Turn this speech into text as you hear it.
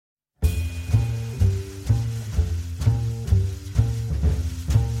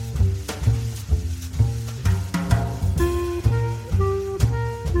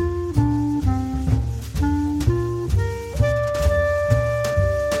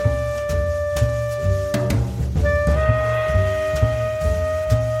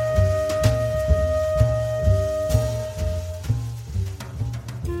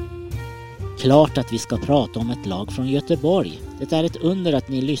Klart att vi ska prata om ett lag från Göteborg. Det är ett under att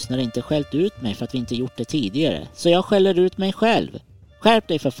ni lyssnare inte skällt ut mig för att vi inte gjort det tidigare. Så jag skäller ut mig själv. Skärp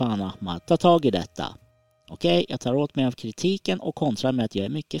dig för fan, Ahmad, ta tag i detta. Okej, jag tar åt mig av kritiken och kontrar med att jag är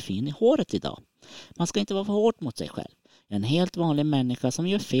mycket fin i håret idag. Man ska inte vara för hård mot sig själv. Jag är en helt vanlig människa som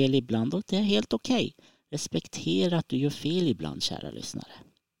gör fel ibland och det är helt okej. Respektera att du gör fel ibland, kära lyssnare.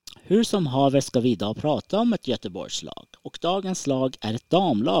 Hur som haver ska vi idag prata om ett Göteborgslag. Och dagens lag är ett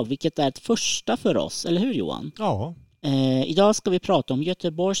damlag, vilket är ett första för oss. Eller hur, Johan? Ja. Idag ska vi prata om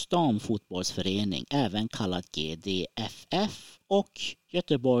Göteborgs damfotbollsförening, även kallad GDFF, och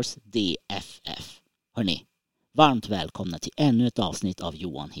Göteborgs DFF. Hörrni, varmt välkomna till ännu ett avsnitt av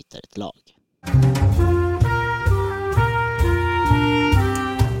Johan hittar ett lag.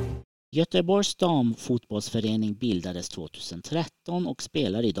 Göteborgs damfotbollsförening bildades 2013 och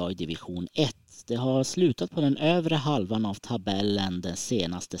spelar idag i division 1. Det har slutat på den övre halvan av tabellen de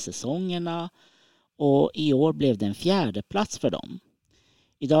senaste säsongerna och i år blev det en 4:e plats för dem.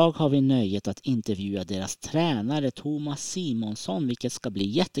 Idag har vi nöjet att intervjua deras tränare Thomas Simonsson, vilket ska bli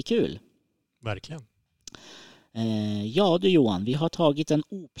jättekul. Verkligen. Ja du Johan, vi har tagit en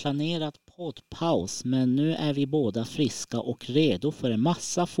oplanerad poddpaus, men nu är vi båda friska och redo för en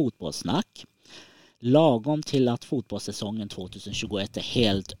massa fotbollssnack. Lagom till att fotbollssäsongen 2021 är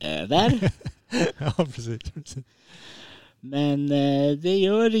helt över. Ja, precis. Men det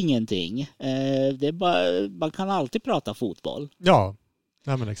gör ingenting. Det är bara, man kan alltid prata fotboll. Ja,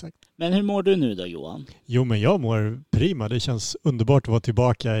 nej men exakt. Men hur mår du nu då, Johan? Jo, men jag mår prima. Det känns underbart att vara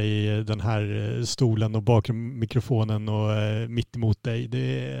tillbaka i den här stolen och bakom mikrofonen och mitt emot dig.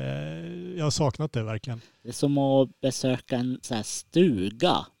 Jag har saknat det verkligen. Det är som att besöka en så här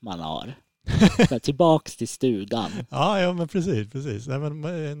stuga man har. Så tillbaks till stugan. Ja, men precis. Det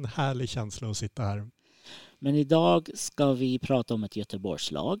är en härlig känsla att sitta här. Men idag ska vi prata om ett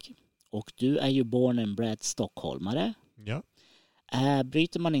Göteborgslag. Och du är ju born and bred stockholmare. Ja.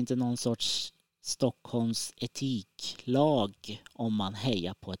 Bryter man inte någon sorts Stockholms etiklag om man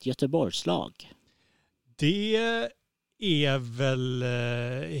hejar på ett Göteborgslag? Det är väl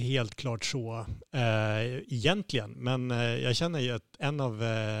helt klart så egentligen. Men jag känner ju att en av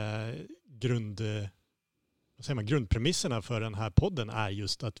grundpremisserna för den här podden är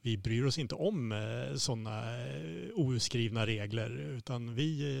just att vi bryr oss inte om sådana oskrivna regler, utan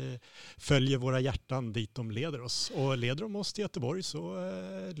vi följer våra hjärtan dit de leder oss. Och leder de oss till Göteborg så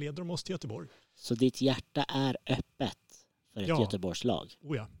leder de oss till Göteborg. Så ditt hjärta är öppet för ett Göteborgslag?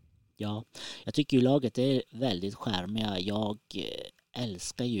 Oh ja. Ja, jag tycker ju laget är väldigt charmiga. Jag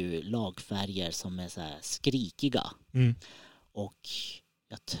älskar ju lagfärger som är så här skrikiga. Mm. Och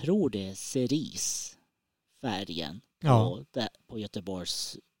jag tror det är cerise färgen på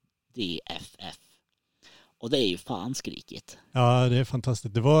Göteborgs DFF. Och det är ju fan skrikigt. Ja, det är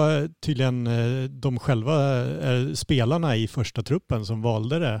fantastiskt. Det var tydligen de själva spelarna i första truppen som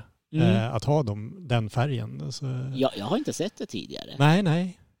valde det, att ha den färgen. Så... Jag har inte sett det tidigare.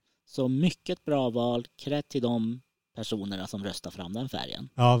 Nej. Så mycket bra val. Kredd till de personerna som röstar fram den färgen.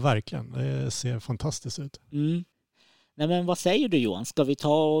 Ja, verkligen. Det ser fantastiskt ut. Mm. Nej, men vad säger du, Johan? Ska vi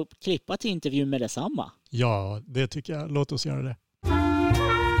ta och klippa till intervju med detsamma? Ja, det tycker jag. Låt oss göra det.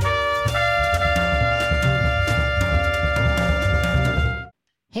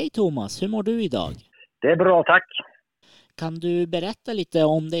 Hej Thomas, hur mår du idag? Det är bra, tack. Kan du berätta lite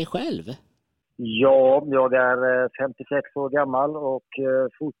om dig själv? Ja, jag är 56 år gammal och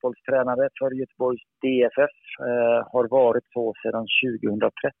fotbollstränare för Göteborgs DFF. Har varit så sedan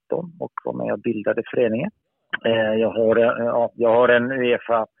 2013 och var med och bildade föreningen. Jag har en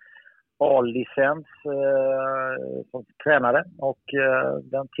UEFA A-licens som tränare och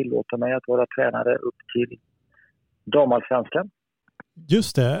den tillåter mig att vara tränare upp till damallsvenskan.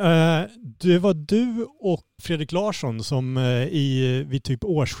 Just det. Det var du och Fredrik Larsson som vid typ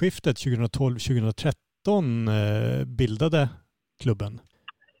årsskiftet 2012-2013 bildade klubben.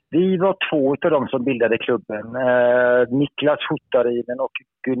 Vi var två av dem som bildade klubben. Niklas Huttarinen och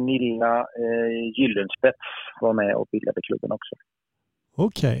Gunilla Gyllenspets var med och bildade klubben också.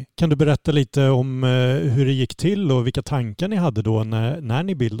 Okej. Kan du berätta lite om hur det gick till och vilka tankar ni hade då när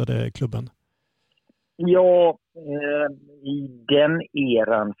ni bildade klubben? Ja, i den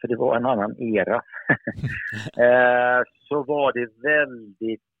eran, för det var en annan era, så var det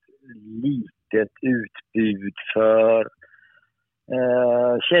väldigt litet utbud för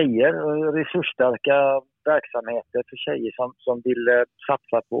tjejer, resursstarka verksamheter för tjejer som ville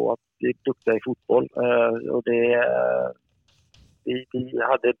satsa på att bli duktiga i fotboll. Och vi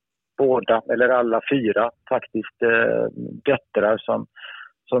hade båda, eller alla 4 faktiskt, döttrar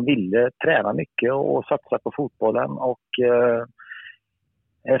som ville träna mycket och satsa på fotbollen. Och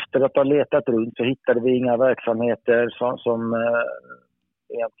efter att ha letat runt så hittade vi inga verksamheter som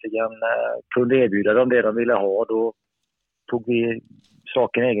egentligen kunde erbjuda dem det de ville ha. Då tog vi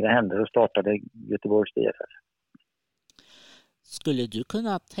saken i egna händer och startade Göteborgs DFF. Skulle du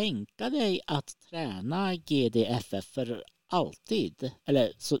kunna tänka dig att träna GDFF för alltid? Eller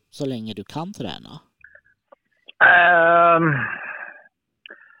så länge du kan träna?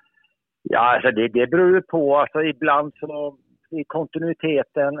 Ja, alltså det beror ju på. Alltså ibland så är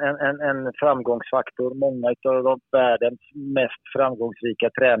kontinuiteten en framgångsfaktor. Många av de världens mest framgångsrika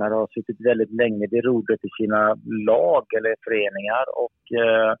tränare har suttit väldigt länge vid rodret i sina lag eller föreningar. Och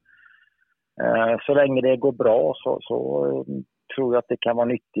så länge det går bra så tror jag att det kan vara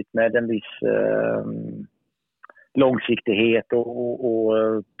nyttigt med en viss långsiktighet och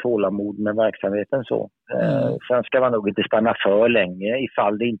tålamod med verksamheten så. Sen ska man nog inte stanna för länge.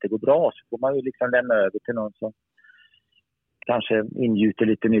 Ifall det inte går bra så får man ju liksom lämna över till någon som kanske ingjuter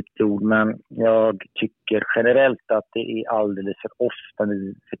lite nytt blod. Men jag tycker generellt att det är alldeles för ofta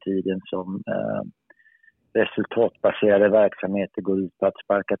nu för tiden som resultatbaserade verksamheter går ut på att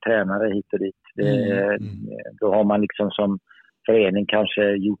sparka tränare hit och dit. Då har man liksom som förening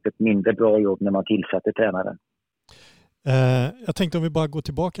kanske gjort ett mindre bra jobb när man tillsatte tränare. Jag tänkte om vi bara går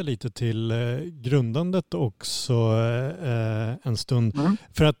tillbaka lite till grundandet också en stund.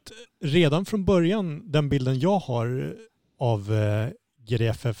 För att redan från början, den bilden jag har av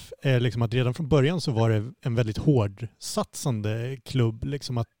GDFF är liksom att redan från början så var det en väldigt hård satsande klubb.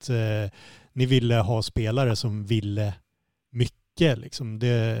 Liksom att ni ville ha spelare som ville mycket. Liksom.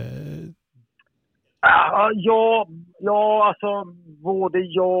 Ja, alltså både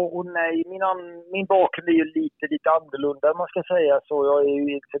ja och nej. Min bakgrund är ju lite annorlunda, man ska säga så.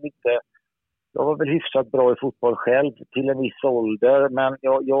 Jag var väl hyfsat bra i fotboll själv till en viss ålder, men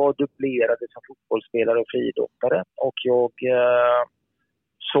jag dubblerade som fotbollsspelare och friidrottare. Och jag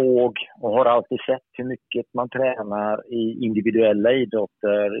såg och har alltid sett hur mycket man tränar i individuella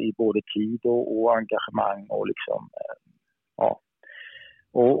idrotter i både tid och engagemang och liksom, ja.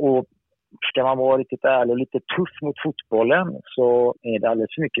 Och ska man vara riktigt ärlig och lite tuff mot fotbollen så är det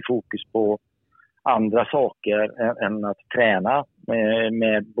alldeles för mycket fokus på andra saker än att träna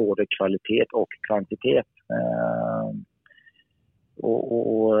med både kvalitet och kvantitet.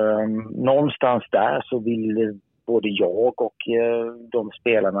 Och någonstans där så ville både jag och de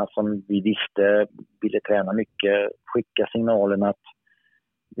spelarna som vi visste ville träna mycket skicka signalen att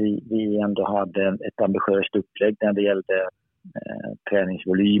vi ändå hade ett ambitiöst upplägg när det gällde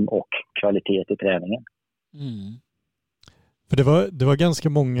träningsvolym och kvalitet i träningen. För det var ganska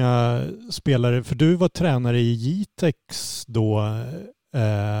många spelare, för du var tränare i Jitex då.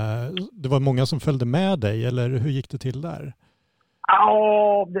 Det var många som följde med dig, eller hur gick det till där?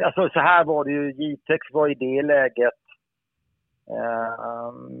 Ja, alltså så här var det ju. Jitex var i det läget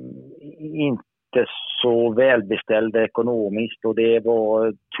inte så välbeställda ekonomiskt och det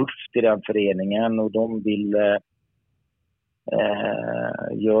var tufft i den föreningen och de ville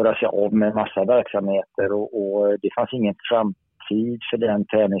göra sig av med massa verksamheter och det fanns ingen framtid för den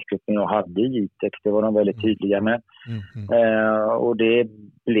träningsgruppen jag hade i Jitex. Det var de väldigt tydliga med. Och det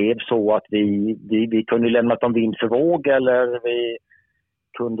blev så att vi kunde lämna dem vind för våg eller vi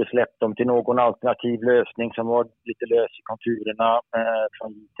kunde släppa dem till någon alternativ lösning som var lite lös i konturerna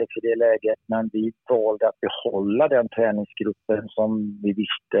från Jitex i det läget. Men vi valde att behålla den träningsgruppen som vi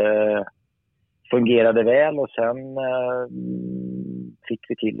visste fungerade väl och sen fick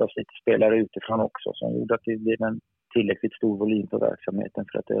vi till oss lite spelare utifrån också som gjorde att det blev en tillräckligt stor volym på verksamheten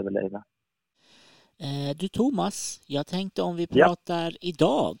för att överleva. Du Thomas, jag tänkte om vi pratar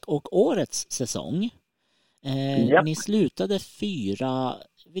idag och årets säsong. Ni slutade 4.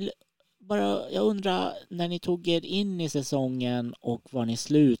 Jag undrar när ni tog er in i säsongen och var ni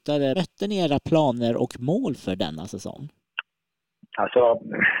slutade. Mötte ni era planer och mål för denna säsong? Alltså,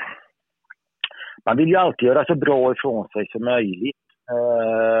 man vill ju alltid göra så bra ifrån sig som möjligt.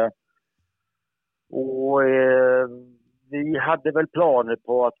 Vi hade väl planer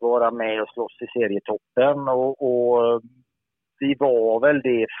på att vara med och slåss i serietoppen och vi var väl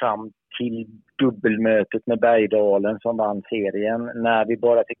det fram till dubbelmötet med Bergdalen som vann serien när vi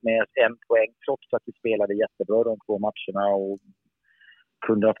bara fick med oss 1 poäng trots att vi spelade jättebra de 2 matcherna och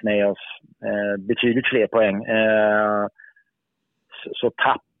kunde ha med oss betydligt fler poäng. Så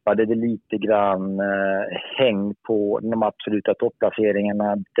tappade vi lite grann häng på de absoluta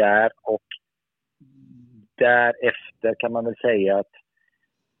topplaceringarna där och därefter kan man väl säga att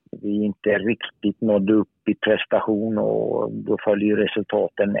vi inte riktigt nådde upp i prestation och då följer ju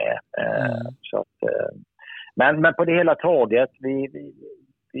resultaten med. Så att, men på det hela taget,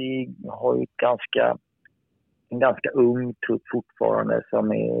 vi har ju ett ganska en ganska ung trupp fortfarande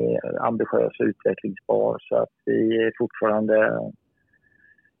som är ambitiös och utvecklingsbar. Så att vi är fortfarande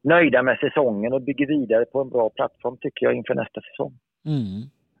nöjda med säsongen och bygger vidare på en bra plattform tycker jag inför nästa säsong. Mm.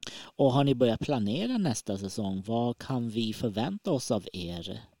 Och har ni börjat planera nästa säsong? Vad kan vi förvänta oss av er?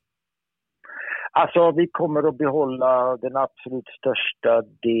 Alltså vi kommer att behålla den absolut största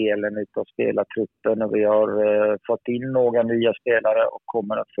delen av spelartruppen och vi har fått in några nya spelare och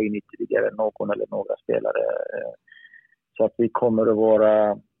kommer att få in ytterligare någon eller några spelare. Så att vi kommer att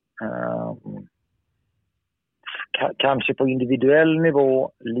vara kanske på individuell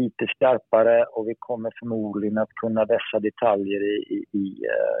nivå lite skarpare och vi kommer förmodligen att kunna vässa detaljer i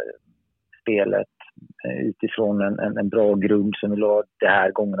spelet utifrån en bra grund som vi la det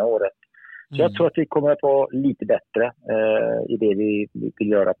här gångna året. Så jag tror att vi kommer att vara lite bättre i det vi vill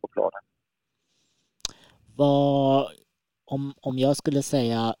göra på planen. Om jag skulle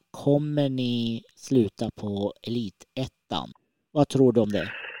säga, kommer ni sluta på elitettan? Vad tror du om det?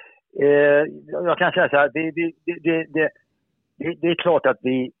 Jag kan säga så här, det är klart att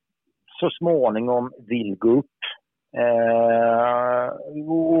vi så småningom vill gå upp.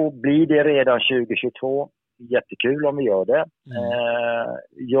 Och blir det redan 2022, jättekul om vi gör det.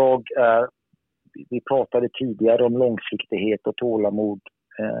 Vi pratade tidigare om långsiktighet och tålamod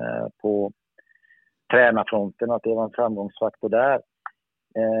på tränarfronten, att det var en framgångsfaktor där.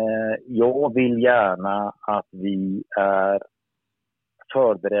 Jag vill gärna att vi är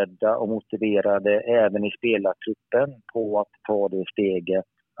förberedda och motiverade även i spelartruppen på att ta det steget.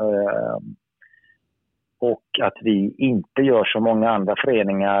 Och att vi inte gör som många andra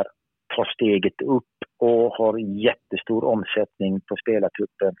föreningar, tar steget upp och har jättestor omsättning på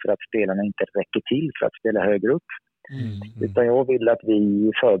spelartruppen för att spelarna inte räcker till för att spela högre upp. Utan jag vill att vi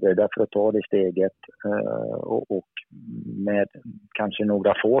är förberedda för att ta det steget och med kanske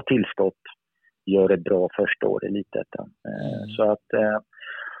några få tillskott gör ett bra första år i elitettan. Så att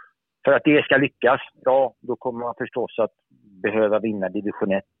för att det ska lyckas, ja, då kommer man förstås att behöva vinna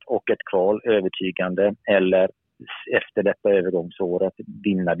division 1 och ett kval övertygande, eller efter detta övergångsåret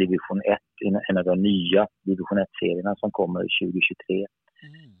vinna division 1 i en av de nya division 1-serierna som kommer 2023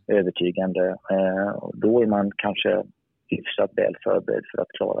 övertygande. Då är man kanske hyfsat väl förberedd för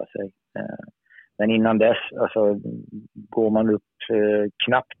att klara sig. Men innan dess, alltså, går man upp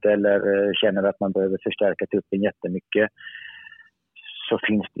knappt eller känner att man behöver förstärka truppen jättemycket, så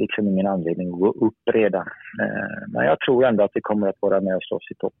finns det liksom ingen anledning att gå upp redan. Men jag tror ändå att vi kommer att vara med och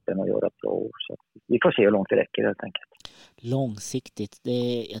slåss i toppen och göra ett bra år. Så vi får se hur långt det räcker helt enkelt. Långsiktigt,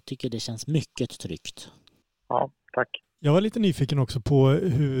 jag tycker det känns mycket tryggt. Ja, tack. Jag var lite nyfiken också på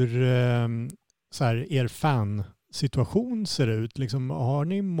hur så här, er fansituation ser ut. Liksom,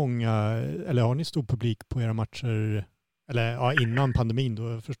 har ni stor publik på era matcher? Eller ja, innan pandemin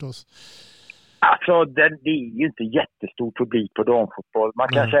då förstås. Alltså det är ju inte jättestor publik på damfotboll. Man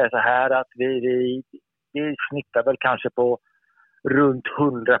kan säga så här att vi snittar väl kanske på runt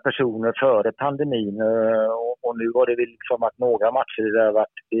 100 personer före pandemin. Och nu var det väl liksom att några matcher där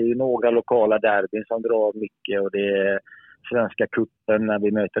det är ju några lokala derbyn som drar mycket, och det är Svenska cupen när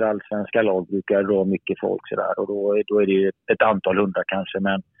vi möter allsvenska lag brukar dra mycket folk så där, och då är det ju ett antal hundra kanske,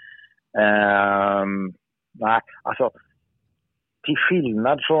 men nej, alltså till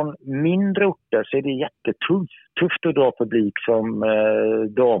skillnad från mindre orter så är det jättetufft att dra publik som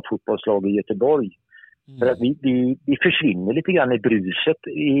damfotbollslag i Göteborg. För att vi försvinner lite grann i bruset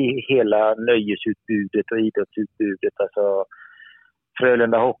i hela nöjesutbudet och idrottsutbudet. Alltså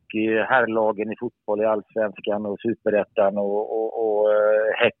Frölunda Hockey, herrlagen i fotboll i allsvenskan och superettan och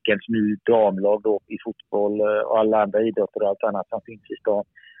Häckens nu damlag då i fotboll och alla andra idrotter och allt annat som finns i stan.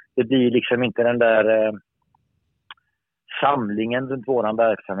 Det blir liksom inte den där samlingen runt våran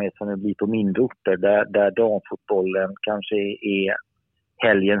verksamhet som det blir på mindre orter där damfotbollen kanske är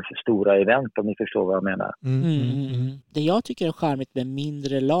helgens stora event, om ni förstår vad jag menar. Det jag tycker är charmigt med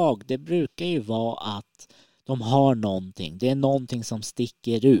mindre lag, det brukar ju vara att de har någonting. Det är någonting som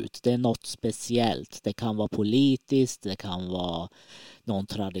sticker ut. Det är något speciellt. Det kan vara politiskt, det kan vara någon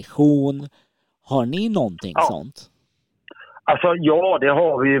tradition. Har ni någonting sånt? Alltså ja, det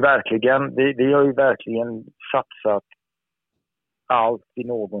har vi ju verkligen. Vi har ju verkligen satsat allt vi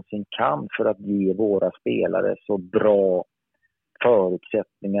någonsin kan för att ge våra spelare så bra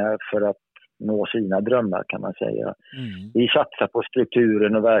förutsättningar för att nå sina drömmar, kan man säga. Vi satsar på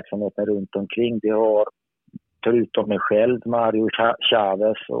strukturen och verksamheten runt omkring. Vi har, förutom mig själv, Mario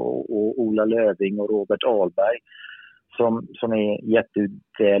Chavez och Ola Löving och Robert Ahlberg som är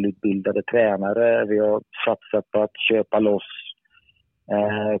jättevälutbildade tränare. Vi har satsat på att köpa loss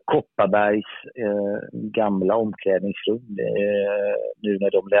Kopparbergs gamla omklädningsrum. Nu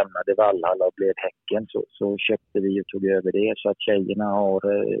när de lämnade Valhalla och blev Häcken så köpte vi och tog över det, så att tjejerna har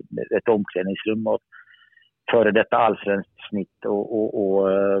ett omklädningsrum av före detta allsvenskt snitt och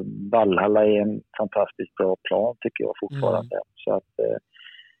Valhalla är en fantastiskt bra plan tycker jag fortfarande. Så att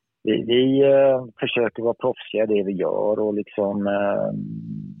vi försöker vara proffsiga i det vi gör och liksom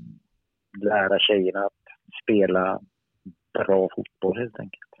lära tjejerna att spela bra fotboll helt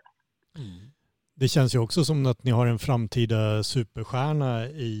enkelt. Det känns ju också som att ni har en framtida superstjärna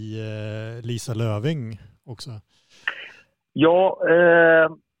i Lisa Löving också. Ja,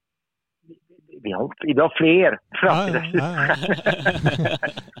 vi har fler framtida superstjärnor.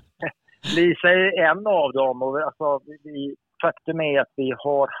 Lisa är en av dem och alltså, faktum är att vi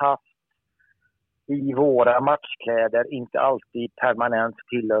har haft i våra matchkläder inte alltid permanent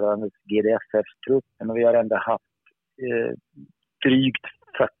tillhörande GDFF-trupp, men vi har ändå haft drygt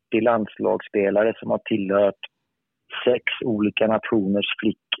 40 landslagsspelare som har tillhört 6 olika nationers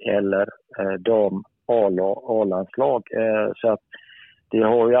flick- eller dam A-landslag. Så att det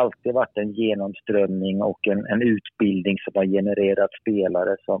har ju alltid varit en genomströmning och en utbildning som har genererat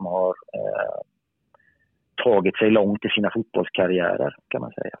spelare som har tagit sig långt i sina fotbollskarriärer kan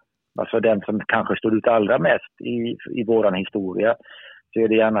man säga. Alltså den som kanske står ut allra mest i våran historia så är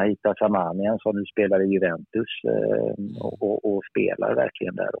det gärna Hita Samanian som nu spelar i Juventus och spelar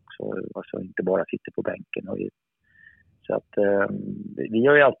verkligen där också. Alltså inte bara sitter på bänken. Så att vi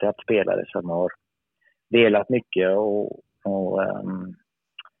har ju alltid haft spelare som har delat mycket och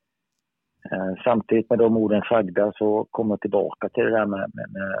samtidigt med de orden sagda så kommer jag tillbaka till det där med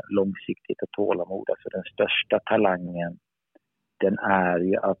långsiktigt och tålamod. Alltså den största talangen den är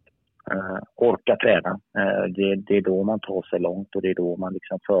ju att orka träna. Det är då man tar sig långt och det är då man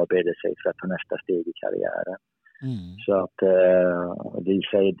liksom förbereder sig för att ta nästa steg i karriären. Så att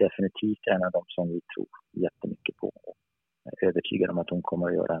Lisa är definitivt en av dem som vi tror jättemycket på och är övertygad om att hon kommer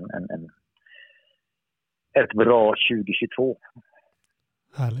att göra ett bra 2022.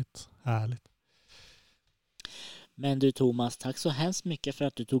 Härligt. Men du Thomas, tack så hemskt mycket för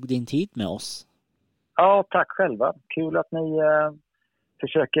att du tog din tid med oss. Ja, tack själva. Kul att ni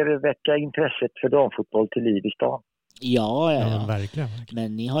försöker väcka intresset för damfotboll till liv i stan. Ja. Verkligen.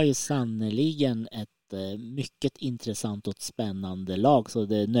 Men ni har ju sannoliken ett mycket intressant och spännande lag, så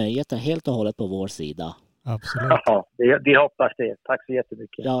det nöjet är helt och hållet på vår sida. Absolut. Ja, vi hoppas det. Tack så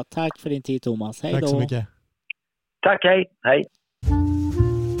jättemycket. Ja, tack för din tid Thomas. Hej då. Tack så mycket. Tack, hej.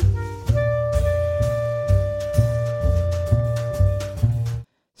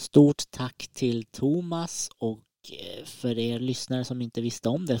 Stort tack till Thomas, och för er lyssnare som inte visste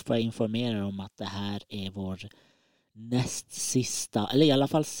om det får jag informera om att det här är vår näst sista, eller i alla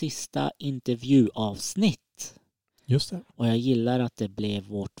fall sista intervjuavsnitt. Just det. Och jag gillar att det blev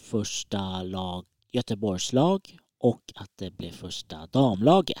vårt första lag, Göteborgslag, och att det blev första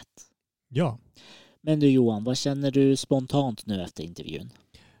damlaget. Ja. Men du Johan, vad känner du spontant nu efter intervjun?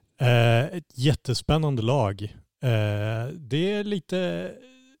 Ett jättespännande lag. Det är lite...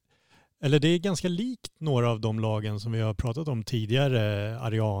 Eller det är ganska likt några av de lagen som vi har pratat om tidigare.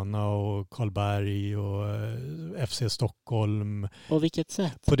 Ariana och Karlberg och FC Stockholm. På vilket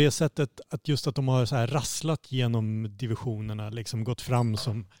sätt? På det sättet att just att de har så här rasslat genom divisionerna. Liksom gått fram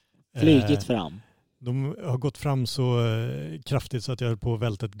som... Flygit fram. De har gått fram så kraftigt så att jag höll på att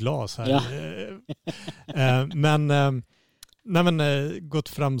välta ett glas här. Ja. Men gått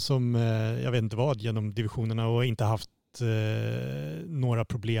fram som, jag vet inte vad, genom divisionerna och inte haft några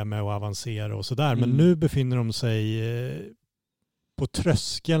problem med att avancera och sådär. Men nu befinner de sig på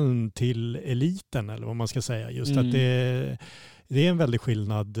tröskeln till eliten, eller vad man ska säga. Just att det är en väldig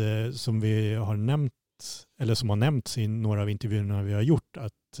skillnad som vi har nämnt, eller som har nämnts i några av intervjuerna vi har gjort,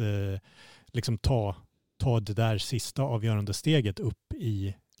 att liksom ta det där sista avgörande steget upp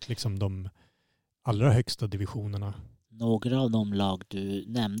i liksom de allra högsta divisionerna. Några av de lag du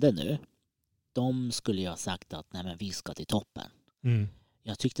nämnde nu, de skulle jag ha sagt att nej, men vi ska till toppen.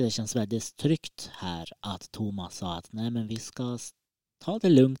 Jag tyckte det känns väldigt tryggt här att Thomas sa att nej, men vi ska ta det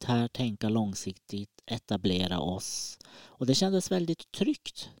lugnt här, tänka långsiktigt, etablera oss. Och det kändes väldigt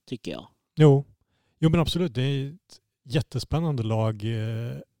tryggt tycker jag. Jo men absolut. Det är ett jättespännande lag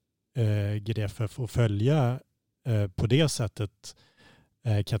GDFF att följa på det sättet,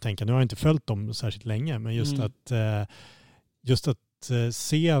 kan jag tänka. Nu har jag inte följt dem särskilt länge, men just att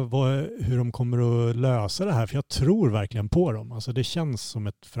se hur de kommer att lösa det här, för jag tror verkligen på dem. Alltså det känns som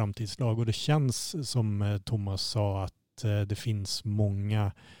ett framtidslag, och det känns som Thomas sa att det finns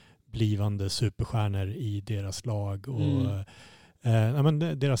många blivande superstjärnor i deras lag, och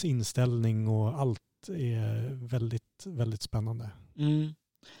men deras inställning och är väldigt, väldigt spännande. Mm.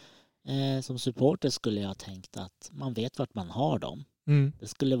 Som supporter skulle jag tänkt att man vet vart man har dem. Det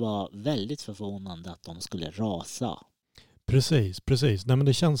skulle vara väldigt förvånande att de skulle rasa. Precis. Nej, men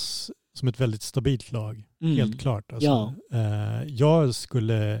det känns som ett väldigt stabilt lag. Helt klart. Alltså, jag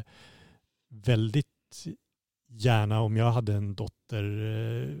skulle väldigt gärna, om jag hade en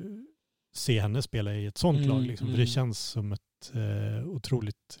dotter, se henne spela i ett sånt lag. Liksom. För det känns som ett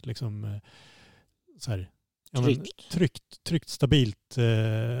otroligt liksom, så här, tryggt, stabilt,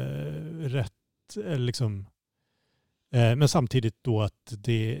 rätt liksom. Men samtidigt då att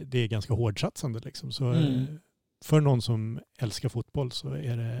det är ganska hårdsatsande. Liksom. Så för någon som älskar fotboll så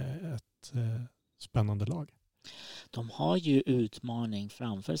är det ett spännande lag. De har ju utmaning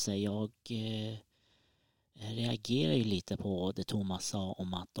framför sig. Jag reagerar ju lite på det Thomas sa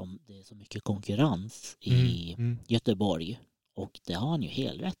om att det är så mycket konkurrens i Göteborg. Och det har han ju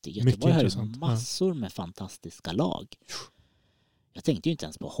helt rätt i. Göteborg har ju massor med fantastiska lag. Jag tänkte ju inte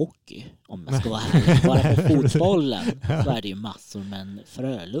ens på hockey om jag ska vara här. Bara på fotbollen så är det ju massor, men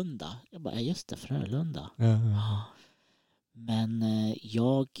Frölunda. Jag bara, just det, Frölunda. Men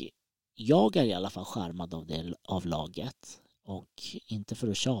jag är i alla fall charmad av laget. Och inte för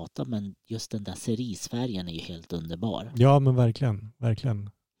att tjata, men just den där cerisfärgen är ju helt underbar. Ja, men verkligen.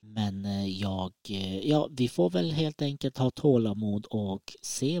 Men vi får väl helt enkelt ha tålamod och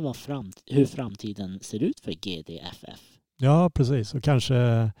se hur framtiden ser ut för GDFF. Ja, precis. Och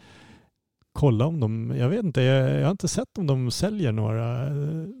kanske kolla om jag vet inte, jag har inte sett om de säljer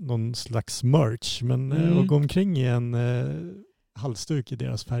någon slags merch, men att gå omkring i en halsduk i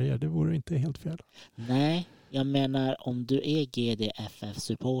deras färger, det vore inte helt fel. Nej, jag menar om du är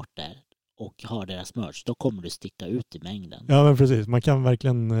GDFF-supporter och har deras merch, då kommer du sticka ut i mängden. Ja, men precis. Man kan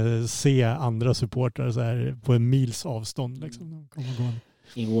verkligen se andra supportrar så här på en mils avstånd. Liksom.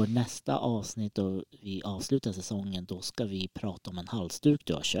 I vår nästa avsnitt och vi avslutar säsongen, då ska vi prata om en halsduk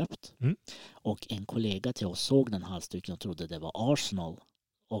du har köpt. Och en kollega till oss såg den halsduken och trodde det var Arsenal.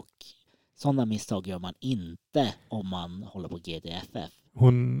 Och sådana misstag gör man inte om man håller på GDFF.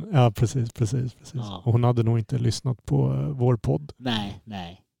 Precis. Ja. Och hon hade nog inte lyssnat på vår podd.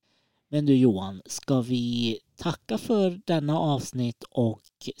 Nej. Men du Johan, ska vi tacka för denna avsnitt och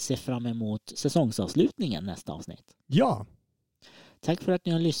se fram emot säsongsavslutningen nästa avsnitt? Ja. Tack för att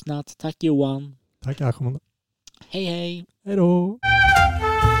ni har lyssnat. Tack Johan. Tack Ahmed. Hej. Hej då.